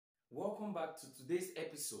welcome back to today's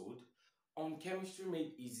episode on Chemistry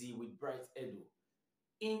Made Easy with Bright Edo.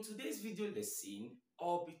 In today's video lesson,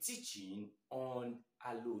 I'll be teaching on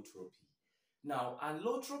allotropy. Now,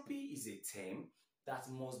 allotropy is a term that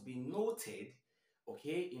must be noted,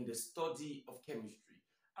 in the study of chemistry.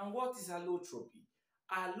 And what is allotropy?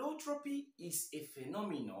 Allotropy is a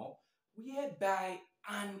phenomenon whereby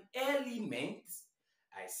an element,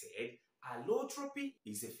 allotropy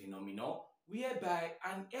is a phenomenon whereby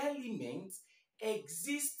an element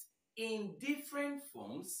exists in different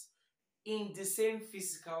forms in the same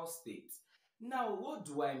physical state. Now, what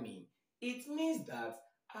do I mean? It means that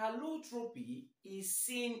allotropy is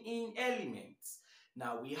seen in elements.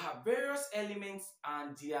 Now, we have various elements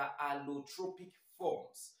and their allotropic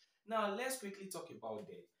forms. Now, let's quickly talk about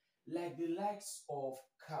them. Like the likes of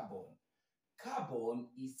carbon. Carbon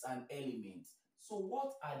is an element. So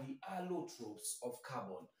what are the allotropes of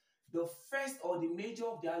carbon? The first or the major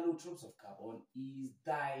of the allotropes of carbon is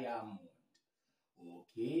diamond.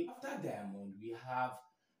 Okay, after diamond, we have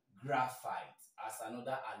graphite as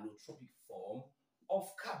another allotropic form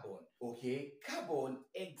of carbon. Okay, carbon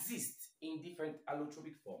exists in different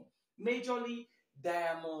allotropic forms, majorly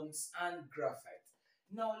diamonds and graphite.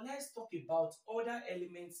 Now, let's talk about other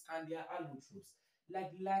elements and their allotropes,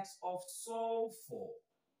 like the likes of sulfur.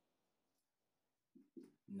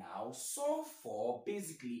 Now, sulfur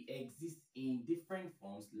basically exists in different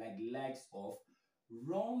forms, like the likes of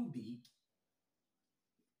rhombic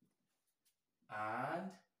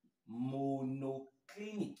and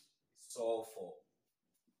monoclinic sulfur.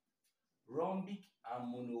 Rhombic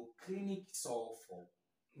and monoclinic sulfur.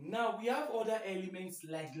 Now, we have other elements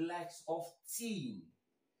like the likes of tin.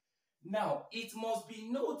 Now, it must be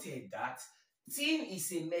noted that tin is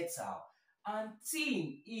a metal, and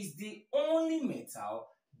tin is the only metal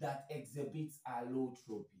that exhibits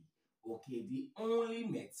allotropy. Okay, the only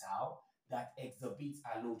metal that exhibits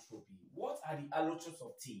allotropy. What are the allotropes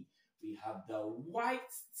of tin? We have the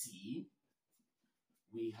white tin,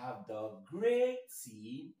 we have the gray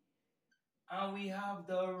tin, and we have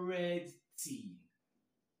the red tin.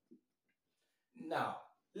 Now,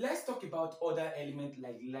 let's talk about other elements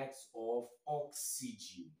like the likes of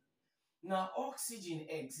oxygen. Now, oxygen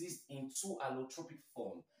exists in two allotropic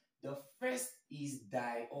forms. The first is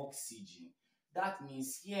dioxygen. That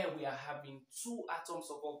means here we are having two atoms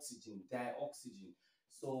of oxygen, dioxygen.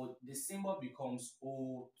 So the symbol becomes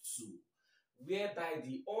O2, whereby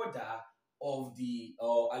the order of the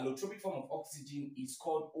allotropic form of oxygen is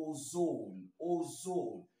called ozone.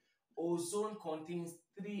 Ozone contains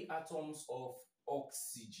 3 atoms of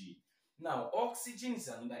oxygen. Now, oxygen is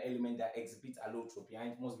another element that exhibits allotropy,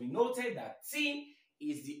 and it must be noted that tin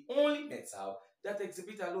is the only metal that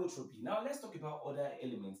exhibits allotropy. Now, let's talk about other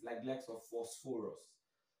elements like the likes of phosphorus.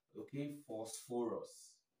 Okay,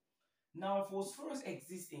 phosphorus. Now, phosphorus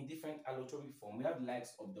exists in different allotropic forms. We have the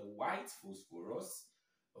likes of the white phosphorus.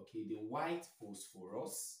 Okay, the white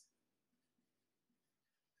phosphorus.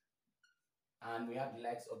 And we have the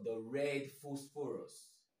likes of the red phosphorus.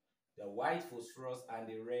 The white phosphorus and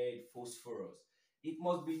the red phosphorus. It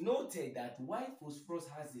must be noted that white phosphorus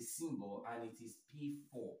has a symbol and it is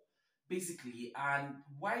P4. Basically, and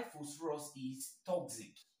white phosphorus is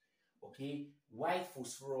toxic. Okay, white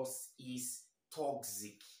phosphorus is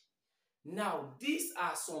toxic. Now, these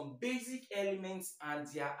are some basic elements and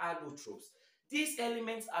their allotropes. These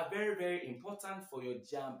elements are very, very important for your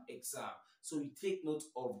JAMB exam, so you take note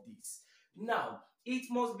of this. Now, it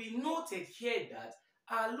must be noted here that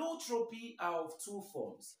allotropy are of 2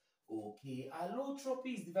 forms. Okay,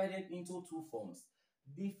 allotropy is divided into 2 forms.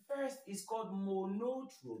 The first is called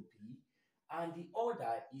monotropy, and the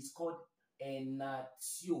other is called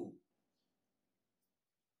enantiotropy.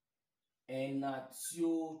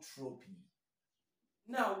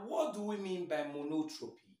 Now, what do we mean by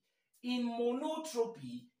monotropy? In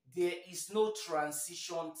monotropy, there is no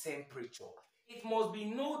transition temperature. It must be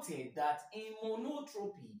noted that in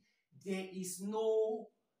monotropy, there is no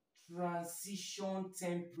transition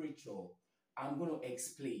temperature. I'm going to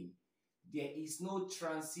explain. There is no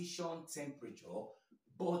transition temperature,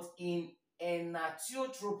 but in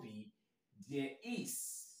enantiotropy, there is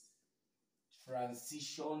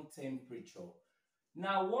transition temperature.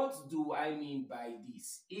 Now, what do I mean by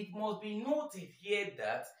this? It must be noted here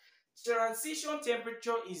that transition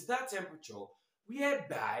temperature is that temperature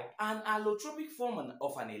whereby an allotropic form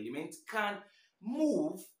of an element can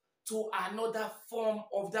move to another form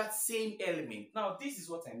of that same element. Now, this is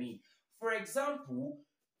what I mean. For example,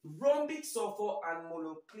 rhombic sulfur and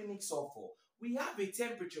monoclinic sulfur. We have a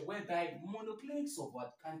temperature whereby monoclinic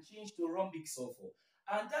sulfur can change to rhombic sulfur,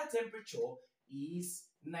 and that temperature is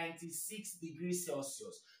 96 degrees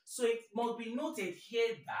Celsius. So it must be noted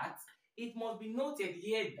here that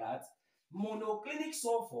monoclinic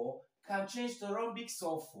sulfur can change to rhombic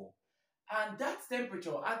sulfur. And that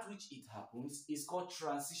temperature at which it happens is called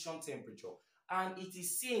transition temperature. And it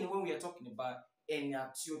is seen when we are talking about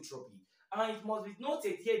allotropy. And it must be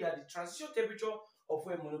noted here that the transition temperature of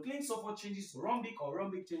when monoclinic sulfur changes to rhombic or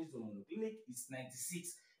rhombic changes to monoclinic is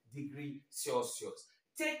 96 degrees Celsius.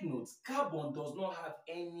 Take note, carbon does not have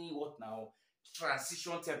any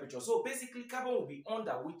transition temperature. So basically, carbon will be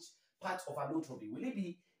under which part of allotropy? Will it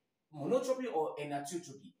be monotropy or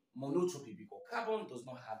allotropy? Monotropy, because carbon does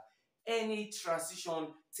not have any transition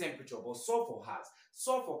temperature, but sulfur has.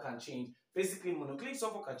 Sulfur can change. Basically, monoclinic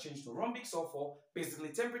sulfur can change to rhombic sulfur. Basically,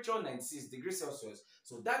 temperature 96 degrees Celsius.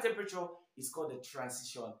 So that temperature is called the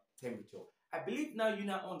transition temperature. I believe now you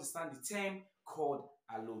understand the term called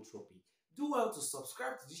allotropy. Do well to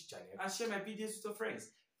subscribe to this channel and share my videos with your friends.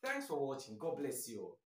 Thanks for watching. God bless you all.